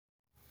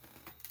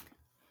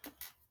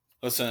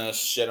Listen to this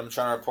shit. I'm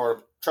trying to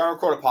record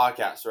a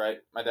podcast, right?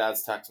 My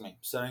dad's texting me,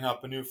 setting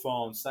up a new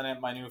phone, setting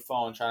up my new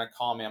phone, trying to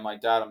call me. I'm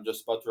like, Dad, I'm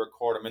just about to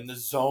record. I'm in the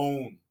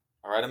zone.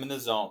 All right, I'm in the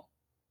zone.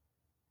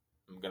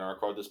 I'm gonna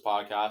record this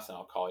podcast and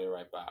I'll call you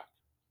right back.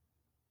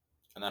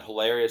 And then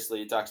hilariously,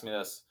 he texts me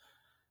this.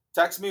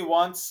 Text me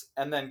once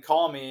and then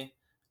call me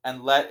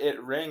and let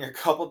it ring a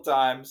couple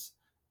times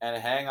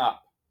and hang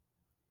up.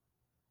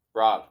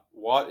 Rod,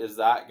 what is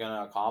that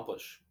gonna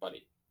accomplish,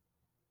 buddy?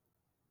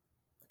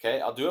 Okay,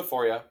 I'll do it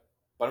for you,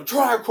 but I'm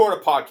trying to record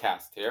a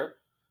podcast here.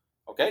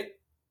 Okay?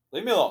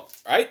 Leave me alone,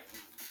 right?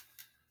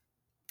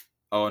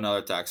 Oh,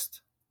 another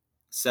text.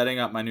 Setting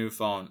up my new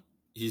phone.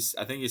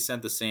 I think he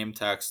sent the same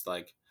text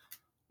like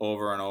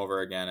over and over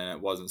again and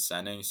it wasn't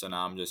sending, so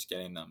now I'm just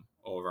getting them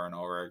over and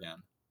over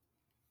again.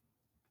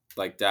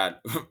 Like, Dad,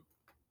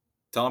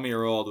 tell me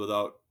you're old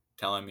without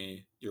telling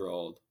me you're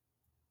old.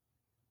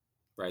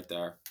 Right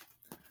there.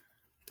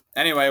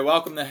 Anyway,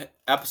 welcome to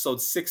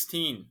episode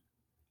 16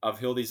 of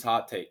Hildy's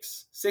Hot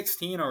Takes.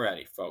 16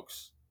 already,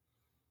 folks.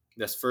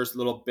 This first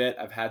little bit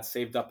I've had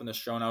saved up in the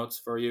show notes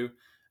for you.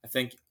 I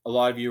think a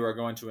lot of you are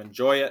going to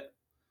enjoy it.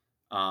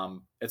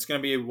 It's going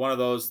to be one of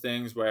those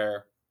things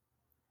where,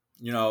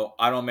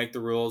 I don't make the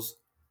rules.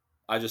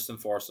 I just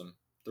enforce them.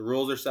 The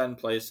rules are set in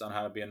place on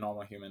how to be a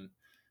normal human,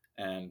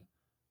 and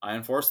I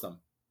enforce them.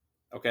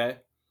 Okay?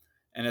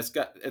 And it's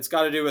got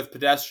to do with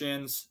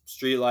pedestrians,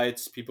 street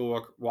lights,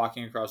 people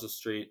walking across the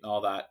street, and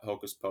all that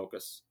hocus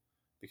pocus,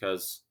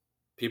 because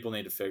people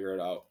need to figure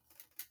it out.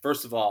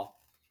 First of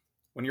all,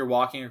 when you're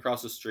walking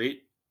across the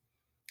street,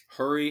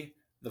 hurry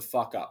the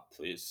fuck up,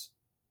 please.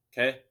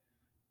 Okay?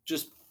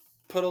 Just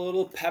put a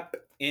little pep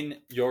in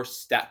your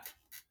step,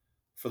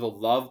 for the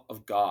love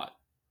of God.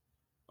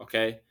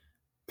 Okay?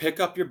 Pick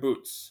up your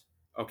boots.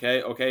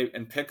 Okay,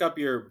 and pick up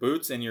your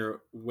boots and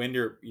your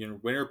winter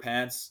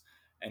pants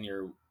and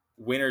your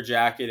winter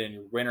jacket and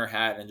your winter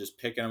hat and just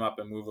picking them up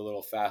and move a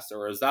little faster.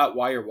 Or is that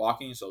why you're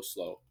walking so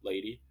slow,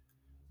 lady?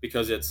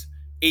 Because it's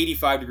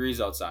 85 degrees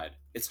outside.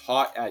 It's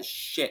hot as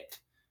shit.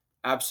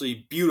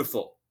 Absolutely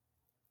beautiful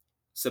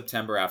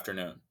September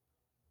afternoon.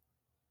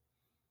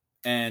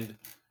 And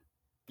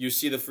you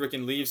see the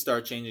freaking leaves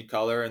start changing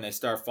color and they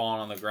start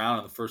falling on the ground,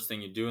 and the first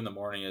thing you do in the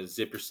morning is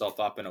zip yourself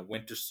up in a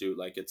winter suit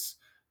like it's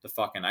the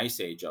fucking ice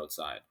age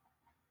outside.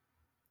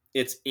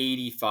 It's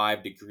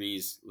 85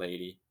 degrees,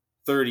 lady.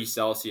 30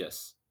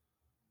 Celsius.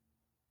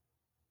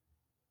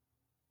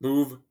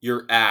 Move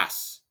your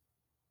ass.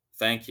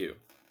 Thank you.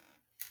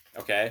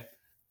 Okay?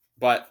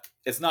 But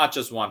it's not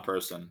just one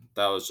person.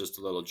 That was just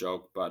a little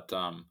joke, but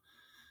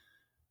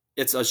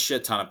it's a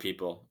shit ton of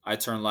people. I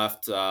turn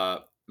left.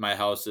 My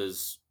house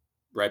is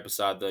right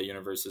beside the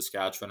University of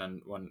Saskatchewan,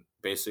 and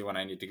when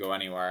I need to go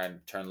anywhere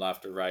and turn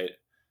left or right,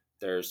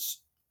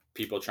 there's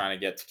people trying to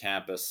get to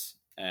campus,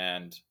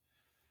 and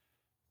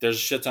there's a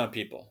shit ton of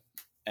people.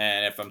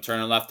 And if I'm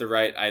turning left or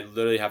right, I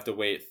literally have to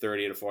wait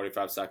 30 to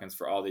 45 seconds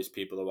for all these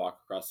people to walk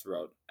across the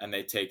road, and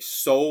they take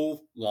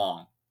so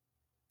long,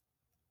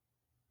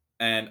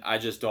 and I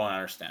just don't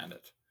understand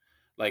it.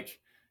 Like,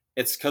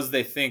 it's because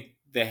they think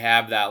they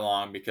have that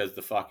long because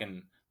the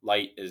fucking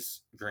light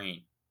is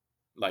green.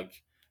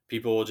 Like,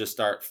 people will just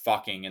start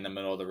fucking in the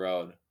middle of the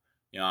road.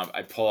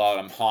 I pull out,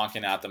 I'm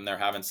honking at them, they're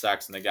having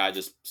sex, and the guy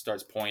just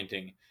starts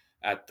pointing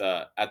at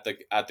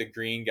the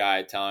green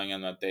guy, telling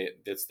him that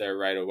it's there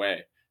right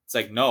away. It's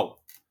like, no,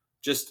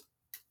 just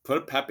put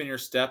a pep in your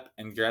step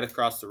and get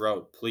across the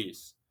road,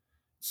 please.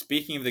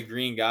 Speaking of the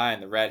green guy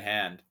and the red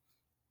hand,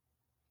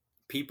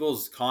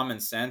 people's common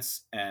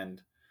sense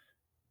and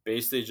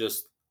basically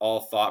just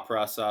all thought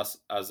process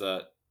as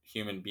a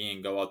human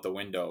being go out the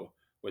window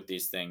with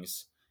these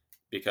things,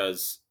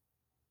 because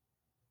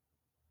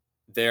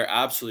they're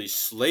absolutely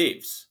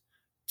slaves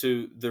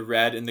to the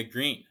red and the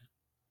green.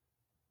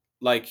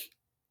 Like,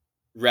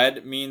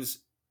 red means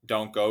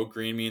don't go,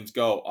 green means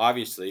go,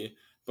 obviously,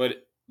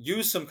 but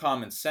use some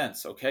common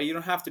sense, okay? You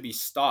don't have to be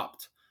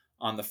stopped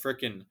on the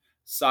freaking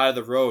side of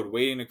the road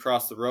waiting to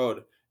cross the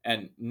road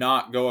and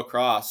not go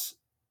across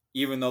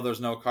even though there's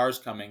no cars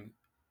coming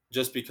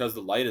just because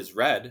the light is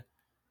red.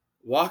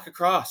 Walk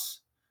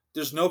across.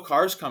 There's no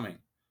cars coming.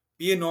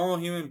 Be a normal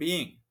human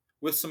being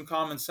with some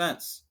common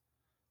sense.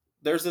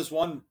 There's this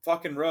one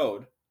fucking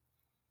road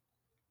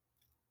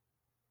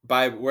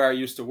by where I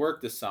used to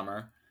work this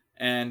summer,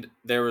 and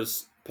there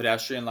was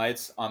pedestrian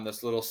lights on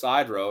this little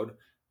side road,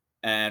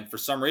 and for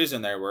some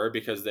reason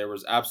because there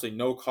was absolutely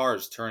no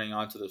cars turning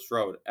onto this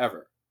road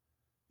ever.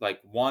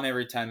 Like, one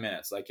every 10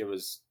 minutes. Like, it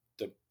was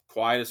the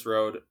quietest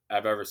road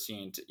I've ever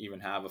seen to even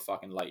have a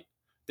fucking light.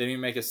 Didn't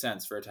even make a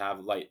sense for it to have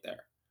a light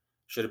there.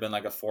 Should have been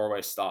like a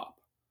 4-way stop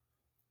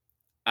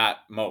at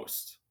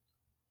most.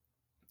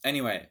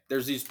 Anyway,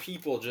 there's these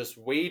people just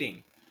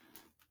waiting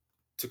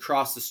to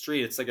cross the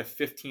street. It's like a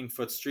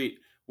 15-foot street,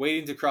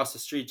 waiting to cross the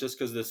street just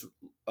because this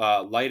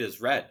light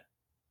is red.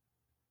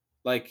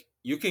 Like,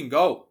 you can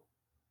go.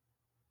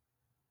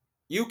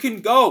 You can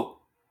go.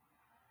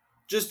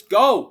 Just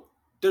go.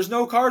 There's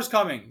no cars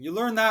coming. You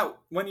learn that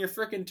when you're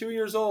freaking 2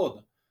 years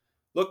old.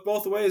 Look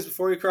both ways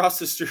before you cross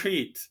the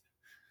street.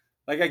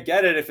 Like, I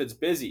get it if it's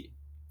busy.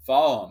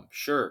 Follow him,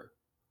 sure.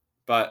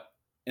 But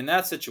in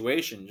that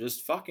situation,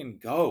 just fucking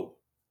go.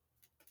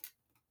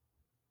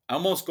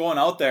 Almost going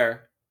out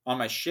there on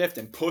my shift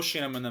and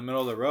pushing him in the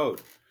middle of the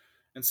road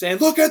and saying,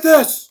 "Look at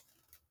this!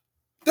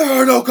 There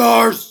are no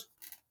cars!"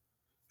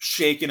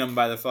 Shaking him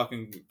by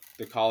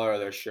the collar of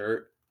their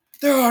shirt.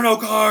 "There are no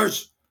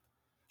cars!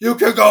 You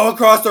can go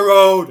across the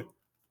road!"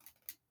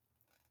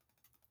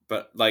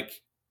 But,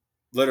 like,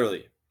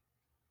 literally,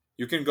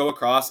 you can go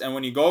across, and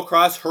when you go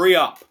across, hurry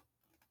up.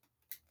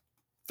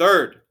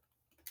 Third,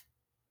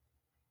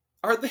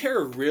 are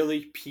there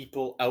really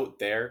people out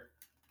there?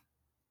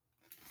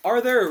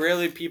 Are there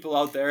really people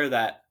out there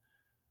that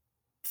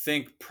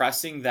think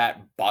pressing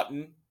that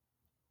button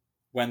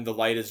when the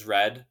light is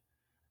red,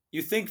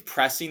 you think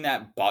pressing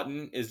that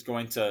button is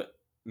going to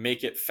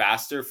make it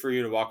faster for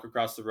you to walk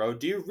across the road?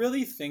 Do you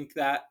really think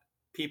that,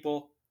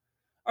 people?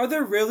 Are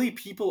there really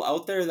people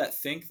out there that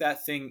think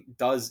that thing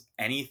does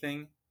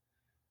anything?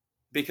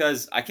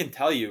 Because I can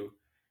tell you,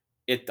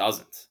 it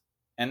doesn't.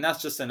 And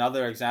that's just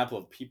another example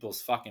of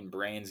people's fucking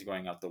brains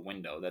going out the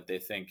window, that they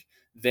think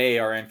they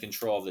are in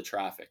control of the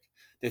traffic.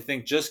 They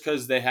think just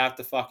because they have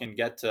to fucking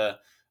get to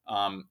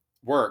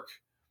work,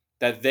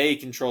 that they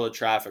control the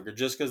traffic, or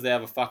just because they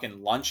have a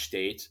fucking lunch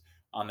date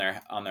on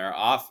their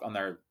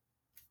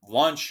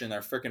lunch in their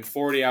freaking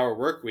 40-hour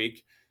work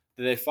week,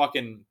 that they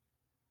fucking,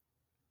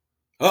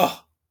 I'm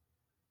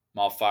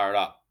all fired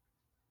up.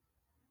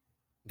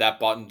 That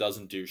button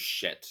doesn't do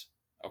shit,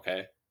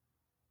 okay?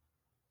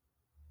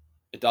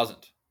 It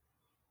doesn't.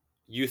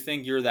 You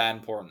think you're that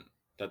important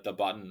that the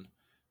button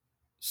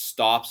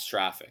stops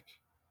traffic,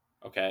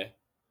 okay?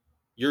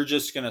 You're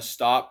just going to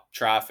stop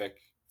traffic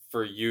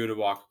for you to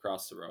walk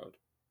across the road.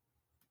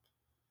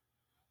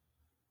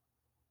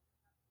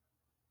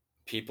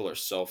 People are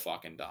so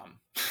fucking dumb.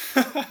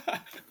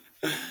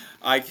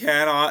 I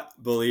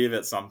cannot believe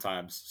it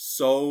sometimes.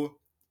 So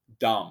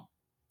dumb,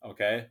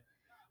 okay?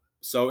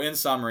 So in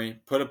summary,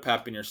 put a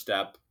pep in your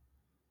step.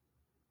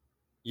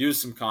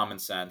 Use some common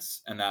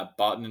sense, and that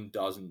button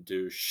doesn't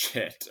do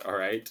shit, all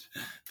right?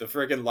 The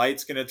freaking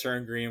light's going to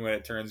turn green when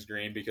it turns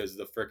green because of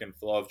the freaking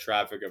flow of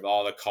traffic of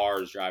all the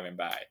cars driving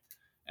by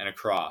and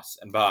across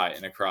and by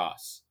and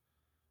across.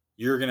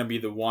 You're going to be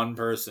the one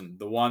person,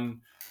 the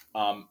one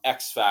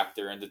X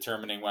factor in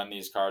determining when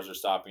these cars are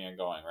stopping and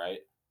going, right?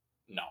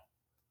 No.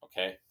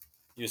 Okay?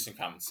 Use some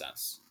common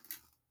sense.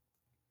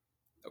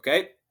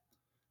 Okay?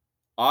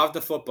 Off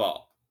to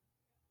football.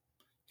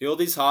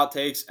 Hildy's Hot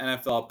Takes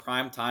NFL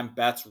primetime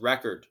bets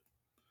record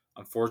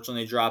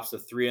unfortunately drops to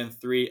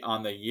 3-3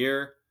 on the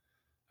year.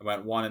 I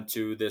went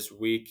 1-2 this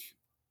week.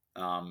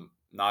 Not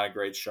a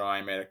great showing.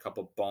 I made a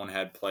couple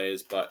bonehead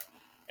plays, but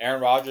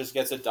Aaron Rodgers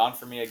gets it done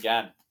for me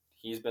again.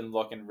 He's been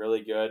looking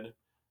really good.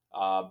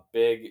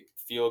 Big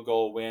field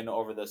goal win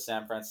over the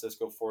San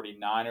Francisco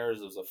 49ers.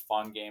 It was a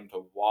fun game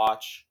to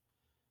watch.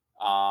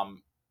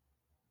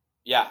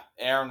 Yeah,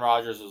 Aaron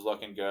Rodgers was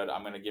looking good.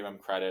 I'm going to give him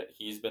credit.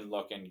 He's been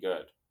looking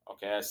good.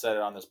 Okay, I said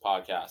it on this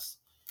podcast.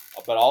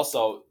 But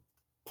also,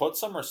 put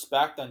some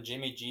respect on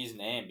Jimmy G's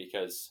name,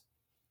 because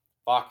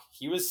fuck,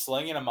 he was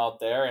slinging them out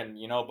there. And,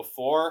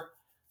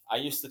 I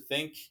used to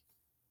think,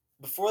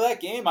 before that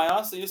game, I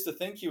honestly used to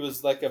think he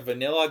was like a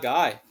vanilla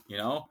guy,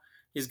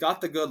 He's got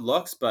the good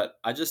looks, but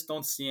I just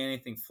don't see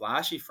anything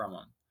flashy from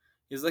him.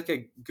 He's like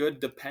a good,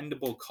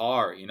 dependable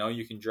car,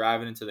 you can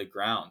drive it into the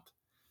ground.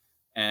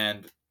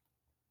 And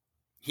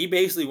he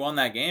basically won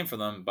that game for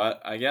them,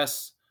 but I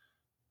guess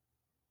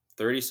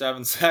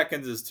 37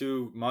 seconds is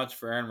too much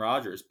for Aaron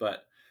Rodgers.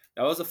 But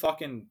that was a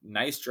fucking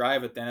nice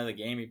drive at the end of the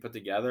game he put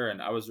together,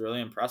 and I was really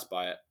impressed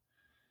by it.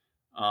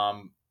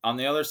 On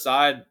the other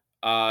side,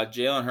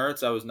 Jalen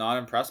Hurts, I was not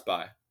impressed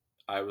by.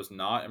 I was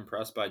not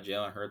impressed by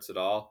Jalen Hurts at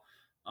all.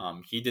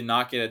 He did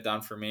not get it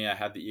done for me. I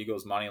had the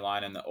Eagles money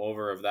line in the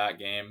over of that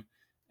game,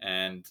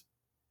 and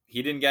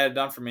he didn't get it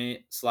done for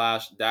me.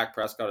 / Dak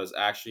Prescott is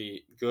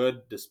actually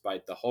good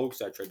despite the hoax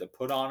I tried to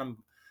put on him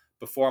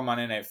before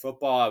Monday Night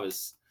Football. I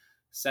was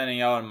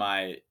sending out in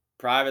my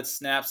private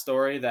Snap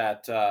story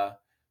that Dak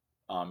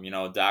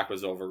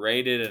was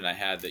overrated, and I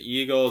had the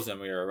Eagles,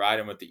 and we were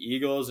riding with the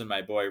Eagles, and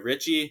my boy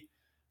Richie,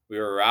 we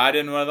were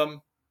riding with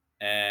him,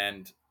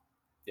 and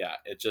yeah,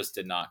 it just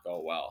did not go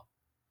well.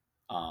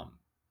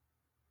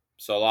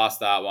 So lost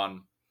that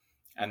one.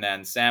 And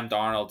then Sam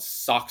Darnold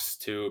sucks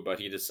too, but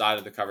he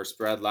decided to cover the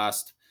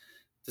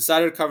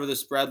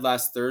spread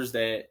last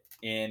Thursday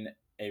in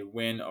a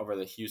win over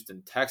the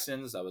Houston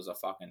Texans. That was a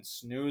fucking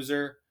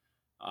snoozer.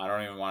 I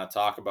don't even want to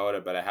talk about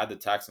it, but I had the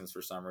Texans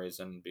for some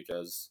reason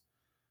because,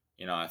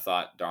 I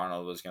thought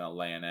Darnold was going to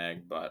lay an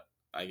egg, but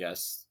I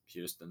guess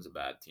Houston's a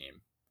bad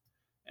team.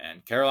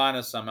 And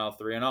Carolina's somehow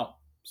 3-0.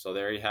 So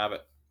there you have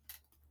it.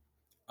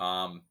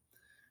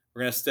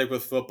 We're going to stick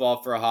with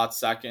football for a hot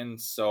second.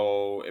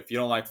 So if you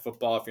don't like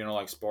football, if you don't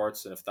like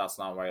sports, and if that's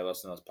not why you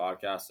listen to this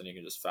podcast, then you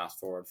can just fast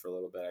forward for a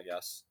little bit, I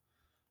guess.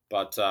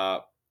 But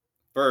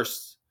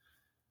first,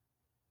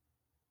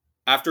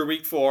 after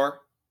week 4,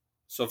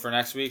 so for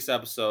next week's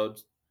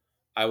episode,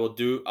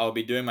 I'll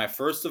be doing my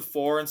first of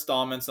 4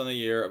 installments on the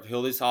year of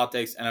Hildy's Hot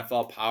Takes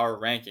NFL Power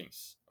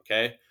Rankings.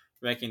 Okay,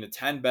 ranking the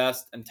 10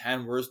 best and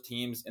 10 worst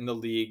teams in the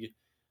league,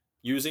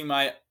 using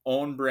my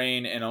own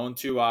brain and own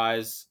 2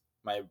 eyes,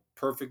 my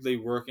perfectly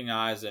working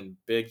eyes and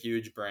big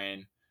huge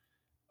brain.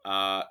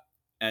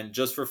 And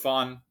just for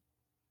fun,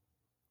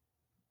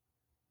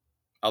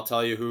 I'll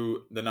tell you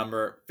who the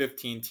number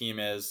 15 team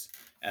is,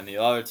 and the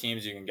other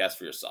teams you can guess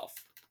for yourself.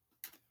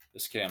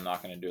 Just kidding, I'm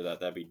not going to do that.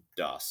 That'd be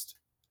dust.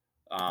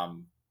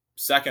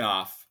 Second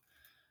off,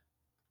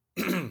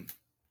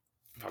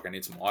 fuck, I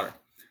need some water.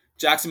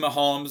 Jackson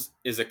Mahomes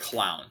is a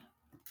clown.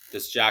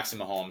 This Jackson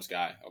Mahomes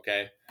guy,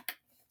 okay?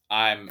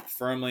 I'm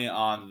firmly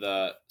on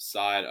the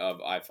side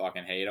of I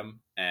fucking hate him.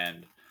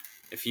 And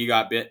if he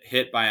got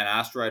hit by an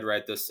asteroid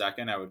right this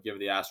second, I would give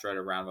the asteroid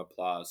a round of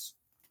applause.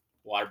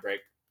 Water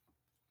break.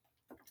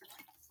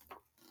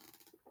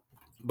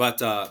 But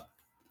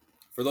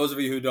for those of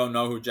you who don't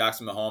know who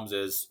Jackson Mahomes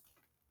is,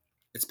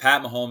 it's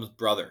Pat Mahomes'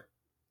 brother,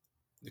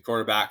 the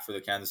quarterback for the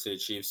Kansas City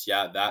Chiefs.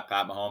 Yeah, that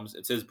Pat Mahomes,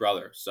 it's his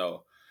brother.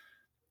 So,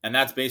 and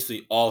that's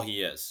basically all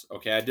he is.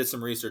 Okay, I did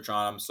some research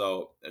on him,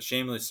 so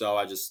shamelessly so,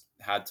 I just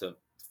had to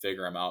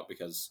figure him out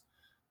because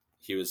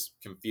he was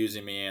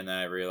confusing me, and then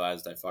I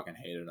realized I fucking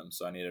hated him,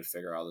 so I needed to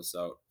figure all this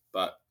out.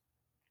 But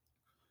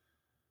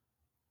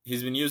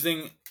he's been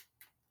using,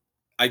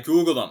 I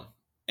Googled him,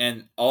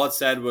 and all it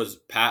said was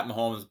Pat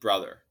Mahomes'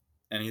 brother.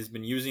 And he's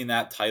been using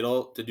that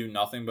title to do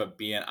nothing but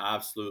be an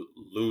absolute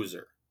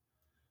loser.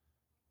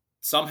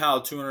 Somehow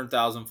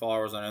 200,000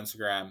 followers on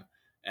Instagram,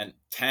 and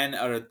 10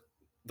 out of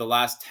the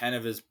last 10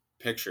 of his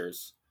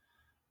pictures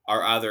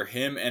are either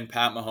him and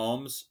Pat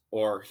Mahomes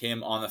or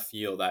him on the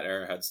field at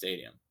Arrowhead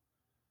Stadium.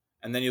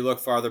 And then you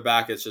look farther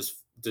back, it's just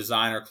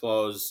designer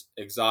clothes,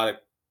 exotic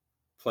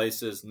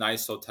places,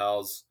 nice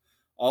hotels,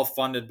 all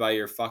funded by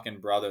your fucking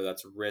brother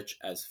that's rich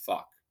as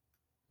fuck.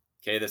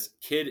 Okay, this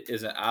kid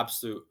is an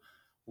absolute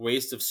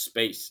waste of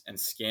space and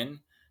skin.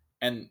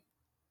 And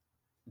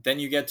then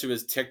you get to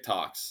his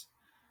TikToks,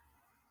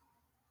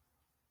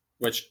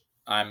 which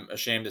I'm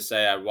ashamed to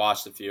say I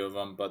watched a few of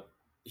them, but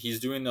he's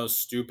doing those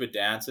stupid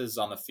dances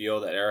on the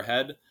field at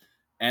Arrowhead.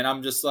 And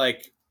I'm just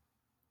like,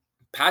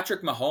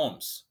 Patrick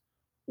Mahomes,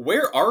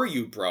 where are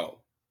you, bro?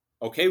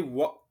 Okay,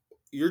 what,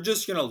 you're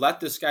just gonna let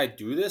this guy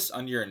do this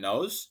under your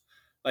nose?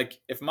 Like,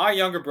 if my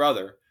younger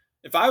brother,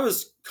 if I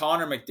was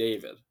Connor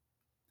McDavid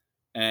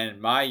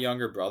and my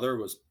younger brother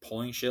was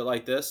pulling shit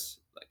like this,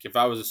 like if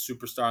I was a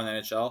superstar in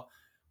the NHL,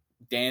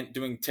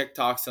 doing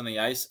TikToks on the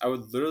ice, I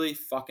would literally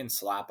fucking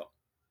slap him.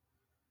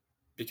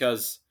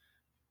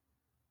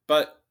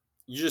 But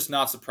you're just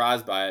not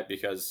surprised by it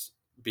because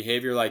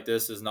behavior like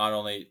this is not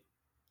only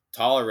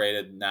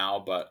tolerated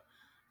now, but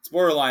it's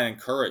borderline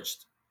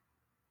encouraged.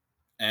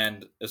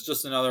 And it's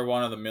just another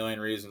one of the million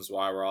reasons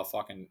why we're all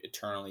fucking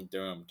eternally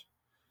doomed.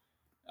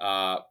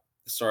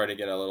 Sorry to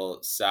get a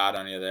little sad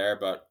on you there,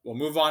 but we'll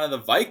move on to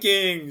the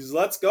Vikings.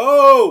 Let's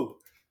go!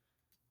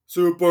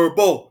 Super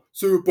Bowl,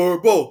 Super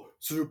Bowl,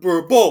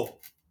 Super Bowl.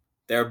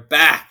 They're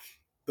back.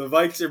 The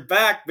Vikes are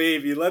back,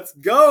 baby. Let's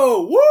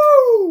go.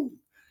 Woo!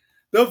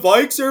 The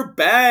Vikes are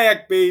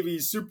back, baby.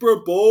 Super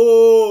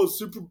Bowl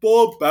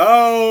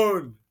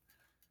bound.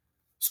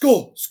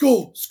 Skull,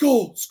 skull,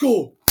 skull,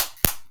 skull,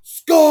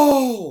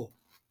 skull.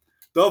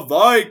 The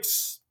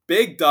Vikes.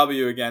 Big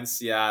W against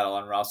Seattle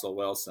and Russell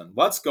Wilson.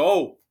 Let's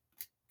go.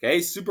 Okay,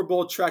 Super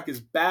Bowl trek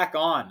is back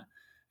on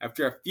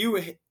after a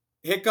few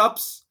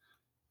hiccups,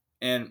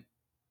 and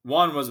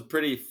one was a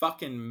pretty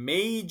fucking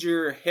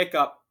major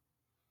hiccup.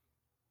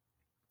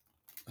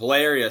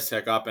 Hilarious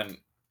hiccup, and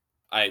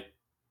I'd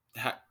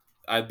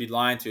be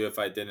lying to you if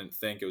I didn't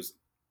think it was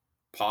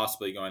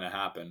possibly going to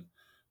happen,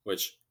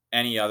 which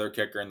any other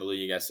kicker in the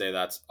league, I say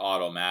that's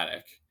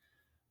automatic.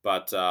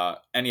 But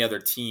any other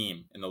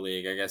team in the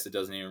league, I guess it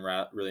doesn't even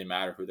really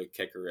matter who the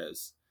kicker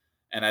is.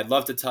 And I'd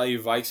love to tell you,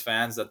 Vikes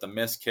fans, that the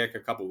missed kick a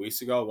couple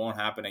weeks ago won't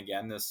happen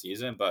again this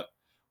season, but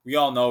we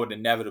all know it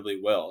inevitably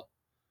will.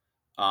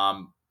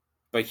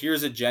 But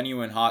here's a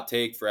genuine hot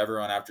take for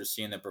everyone after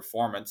seeing the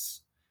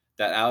performance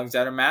that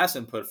Alexander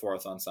Mattison put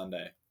forth on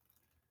Sunday.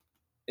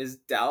 Is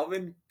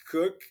Dalvin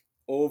Cook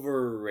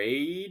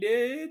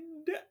overrated?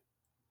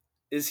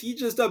 Is he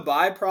just a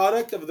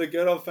byproduct of the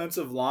good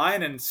offensive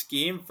line and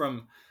scheme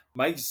from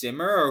Mike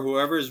Zimmer or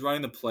whoever is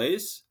running the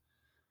plays?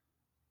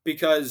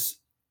 Because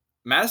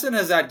Madison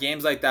has had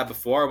games like that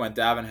before when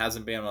Dalvin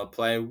hasn't been able to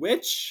play,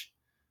 which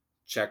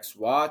checks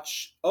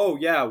watch. Oh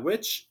yeah,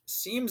 which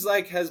seems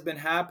like has been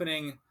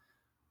happening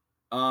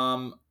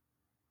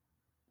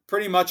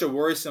pretty much a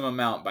worrisome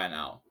amount by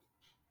now.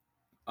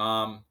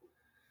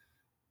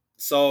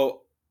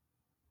 So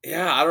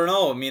yeah, I don't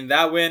know. I mean,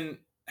 that win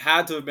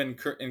had to have been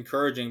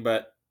encouraging,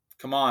 but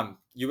come on,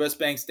 US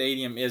Bank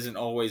Stadium isn't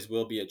always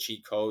will be a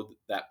cheat code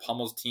that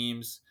pummels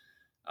teams.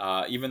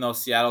 Even though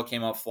Seattle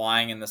came out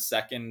flying in the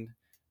second,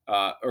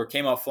 or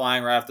came out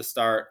flying right off the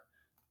start,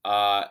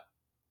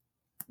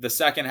 the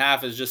second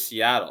half is just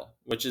Seattle,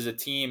 which is a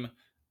team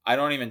I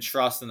don't even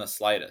trust in the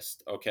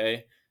slightest.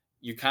 Okay,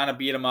 you kind of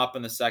beat them up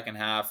in the second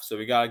half, so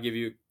we got to give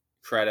you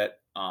credit.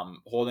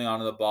 holding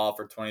onto the ball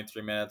for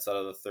 23 minutes out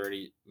of the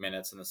 30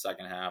 minutes in the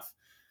second half.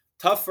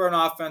 Tough for an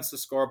offense to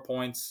score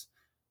points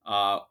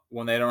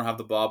when they don't have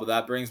the ball, but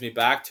that brings me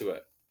back to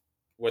it.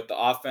 With the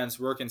offense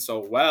working so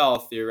well,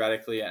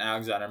 theoretically, and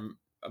Alexander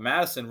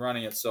Madison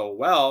running it so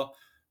well,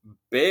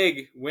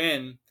 big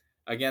win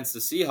against the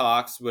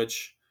Seahawks,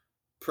 which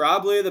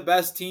probably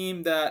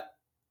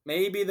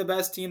maybe the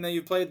best team that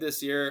you played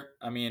this year.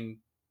 I mean,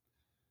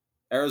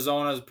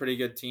 Arizona is a pretty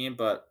good team,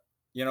 but,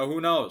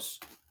 who knows?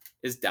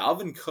 Is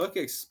Dalvin Cook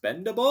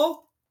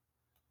expendable?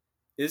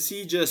 Is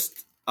he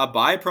just a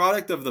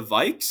byproduct of the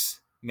Vikes?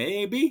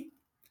 Maybe.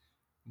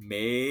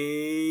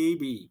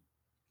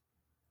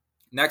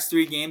 Next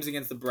 3 games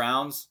against the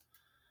Browns,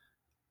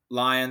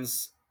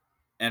 Lions,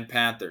 and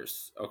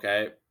Panthers.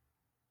 Okay.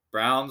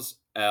 Browns,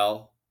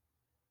 L.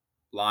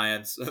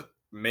 Lions,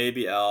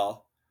 maybe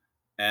L.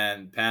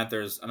 And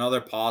Panthers,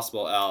 another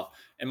possible L.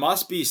 It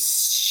must be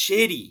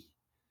shitty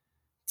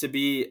to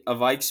be a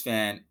Vikes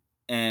fan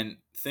and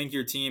think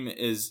your team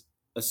is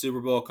a Super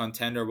Bowl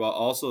contender while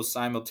also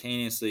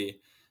simultaneously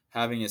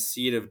having a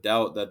seed of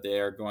doubt that they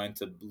are going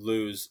to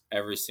lose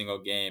every single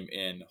game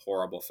in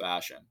horrible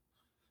fashion.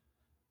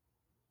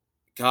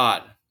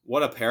 God,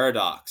 what a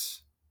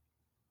paradox.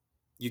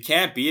 You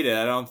can't beat it,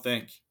 I don't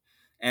think.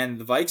 And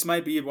the Vikes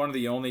might be one of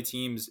the only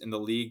teams in the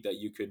league that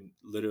you could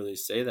literally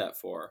say that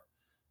for.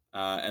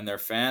 And their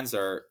fans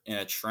are in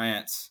a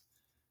trance.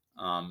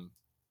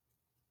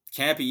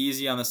 Can't be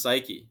easy on the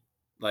psyche.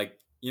 Like,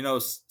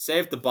 say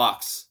if the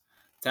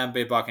Tampa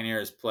Bay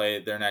Buccaneers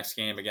play their next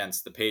game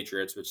against the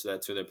Patriots, which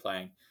that's who they're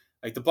playing.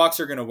 Like, the Bucs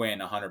are going to win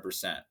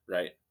 100%,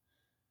 right?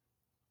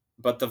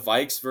 But the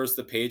Vikes versus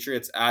the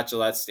Patriots at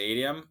Gillette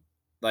Stadium,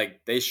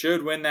 like, they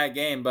should win that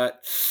game,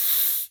 but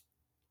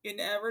you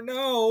never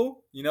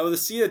know. The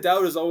seed of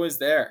doubt is always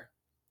there.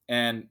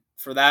 And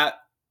for that,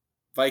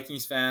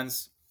 Vikings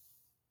fans,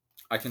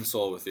 I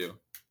console with you.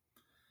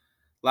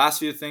 Last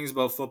few things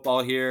about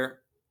football here.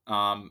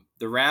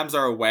 The Rams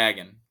are a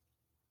wagon,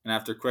 and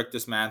after quick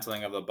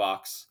dismantling of the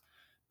Bucs.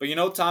 But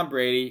Tom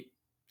Brady,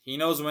 he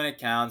knows when it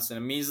counts. And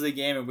a measly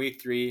game in week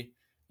 3,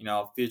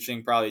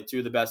 featuring probably 2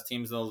 of the best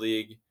teams in the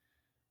league,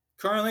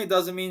 currently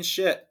doesn't mean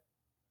shit.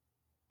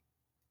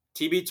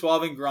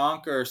 TB12 and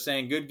Gronk are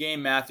saying, good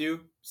game,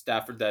 Matthew.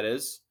 Stafford, that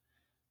is.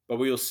 But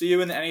we will see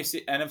you in the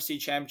NFC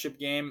Championship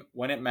game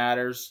when it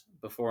matters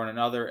before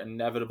another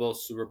inevitable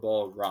Super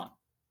Bowl run.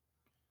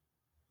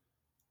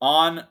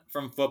 On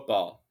from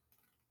football.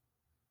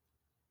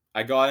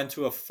 I got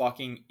into a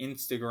fucking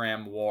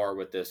Instagram war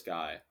with this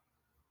guy.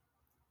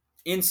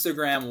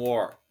 Instagram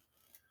war.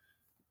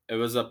 It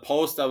was a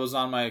post that was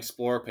on my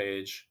Explore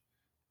page,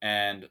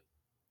 and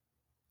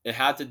it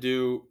had to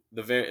do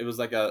it was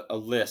like a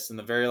list, and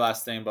the very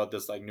last thing about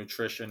this, like,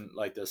 nutrition,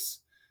 like this,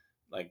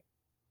 like,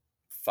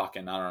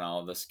 fucking, I don't know,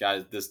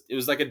 it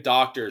was like a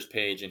doctor's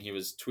page, and he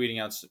was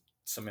tweeting out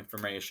some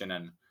information,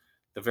 and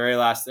the very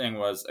last thing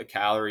was, a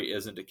calorie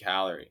isn't a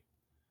calorie.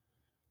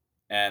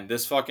 And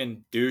this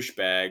fucking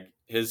douchebag,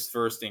 his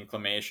first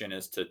inclination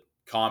is to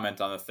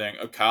comment on the thing,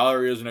 a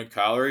calorie isn't a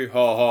calorie?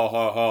 Ha ha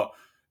ha ha.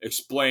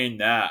 Explain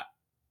that.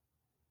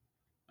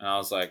 And I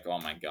was like, oh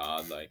my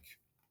God, like,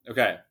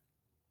 okay.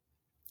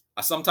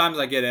 Sometimes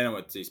I get in it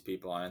with these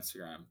people on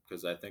Instagram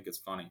because I think it's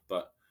funny,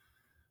 but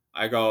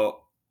I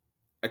go,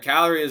 a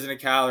calorie isn't a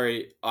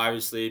calorie,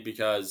 obviously,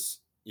 because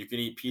you can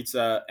eat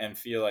pizza and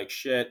feel like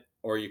shit,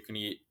 or you can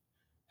eat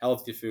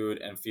healthy food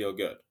and feel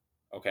good,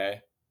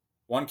 okay?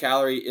 1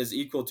 calorie is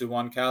equal to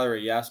 1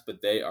 calorie, yes,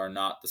 but they are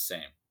not the same.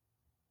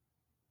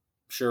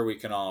 I'm sure we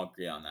can all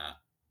agree on that.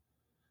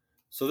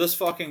 So this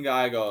fucking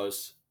guy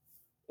goes,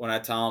 when I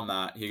tell him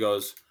that, he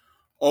goes,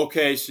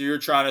 okay, so you're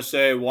trying to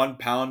say 1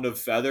 pound of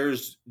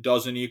feathers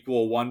doesn't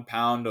equal 1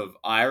 pound of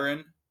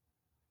iron?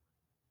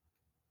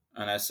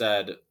 And I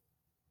said,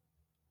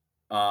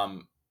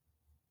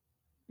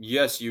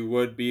 yes, you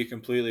would be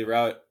completely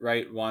right.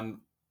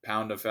 1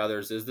 pound of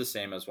feathers is the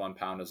same as 1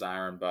 pound of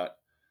iron, but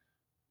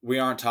we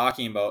aren't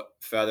talking about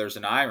feathers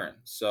and iron.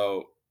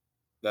 So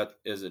that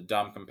is a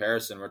dumb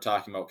comparison. We're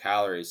talking about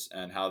calories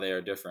and how they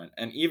are different.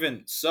 And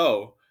even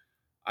so,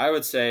 I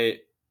would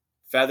say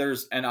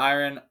feathers and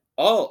iron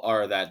all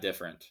are that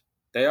different.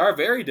 They are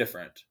very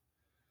different.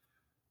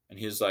 And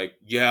he's like,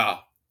 yeah,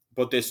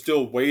 but they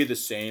still weigh the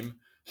same.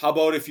 How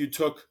about if you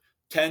took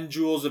 10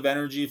 joules of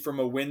energy from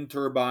a wind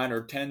turbine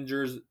or 10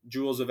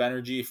 joules of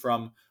energy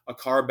from a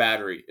car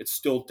battery? It's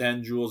still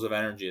 10 joules of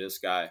energy, this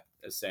guy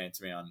is saying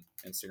to me on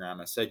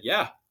Instagram. I said,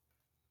 yeah.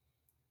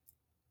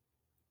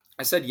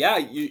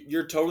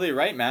 You're totally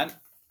right, man.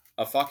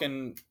 A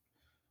fucking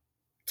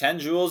 10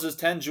 joules is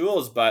 10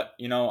 joules, but,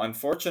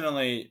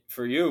 unfortunately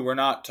for you, we're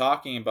not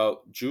talking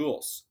about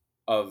joules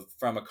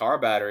from a car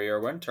battery or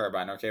wind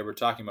turbine, okay? We're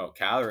talking about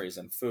calories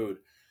and food,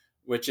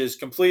 which is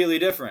completely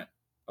different,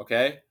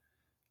 okay?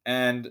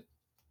 And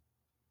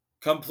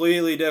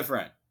completely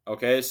different,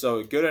 okay?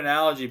 So good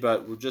analogy,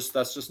 but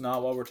that's just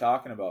not what we're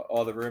talking about.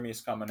 Oh, the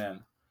roomie's coming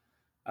in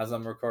as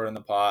I'm recording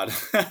the pod.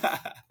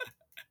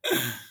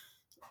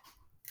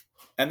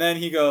 And then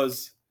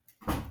he's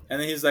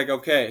like,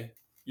 okay,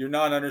 You're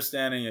not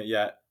understanding it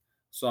yet,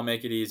 so I'll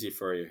make it easy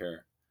for you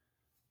here.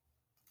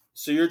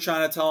 So you're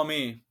trying to tell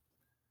me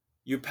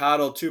you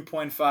paddle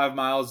 2.5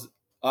 miles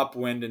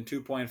upwind and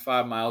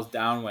 2.5 miles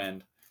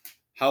downwind.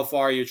 How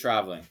far are you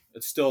traveling?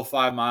 It's still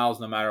 5 miles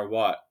no matter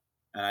what.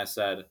 And I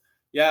said,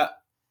 yeah,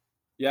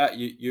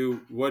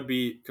 you would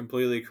be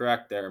completely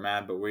correct there,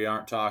 man, but we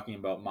aren't talking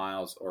about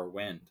miles or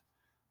wind,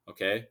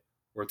 okay?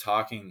 We're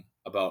talking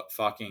about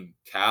fucking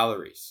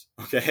calories,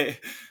 okay?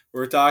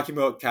 We're talking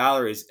about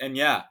calories. And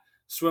yeah,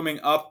 paddling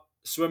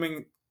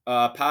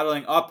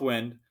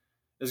upwind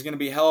is going to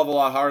be a hell of a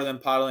lot harder than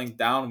paddling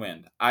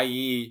downwind,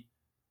 i.e.,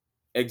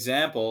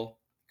 example,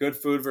 good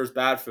food versus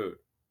bad food.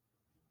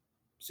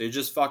 So you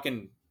just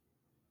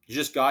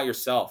got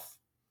yourself.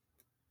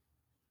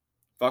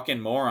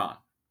 Fucking moron.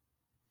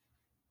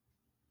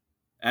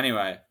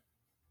 Anyway,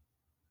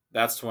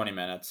 that's 20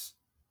 minutes.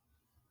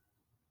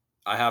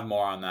 I have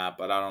more on that,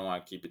 but I don't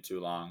want to keep it too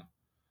long.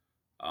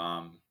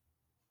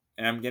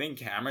 And I'm getting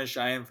camera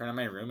shy in front of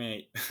my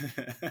roommate.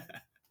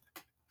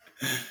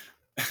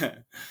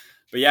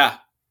 But yeah,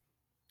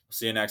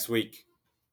 see you next week.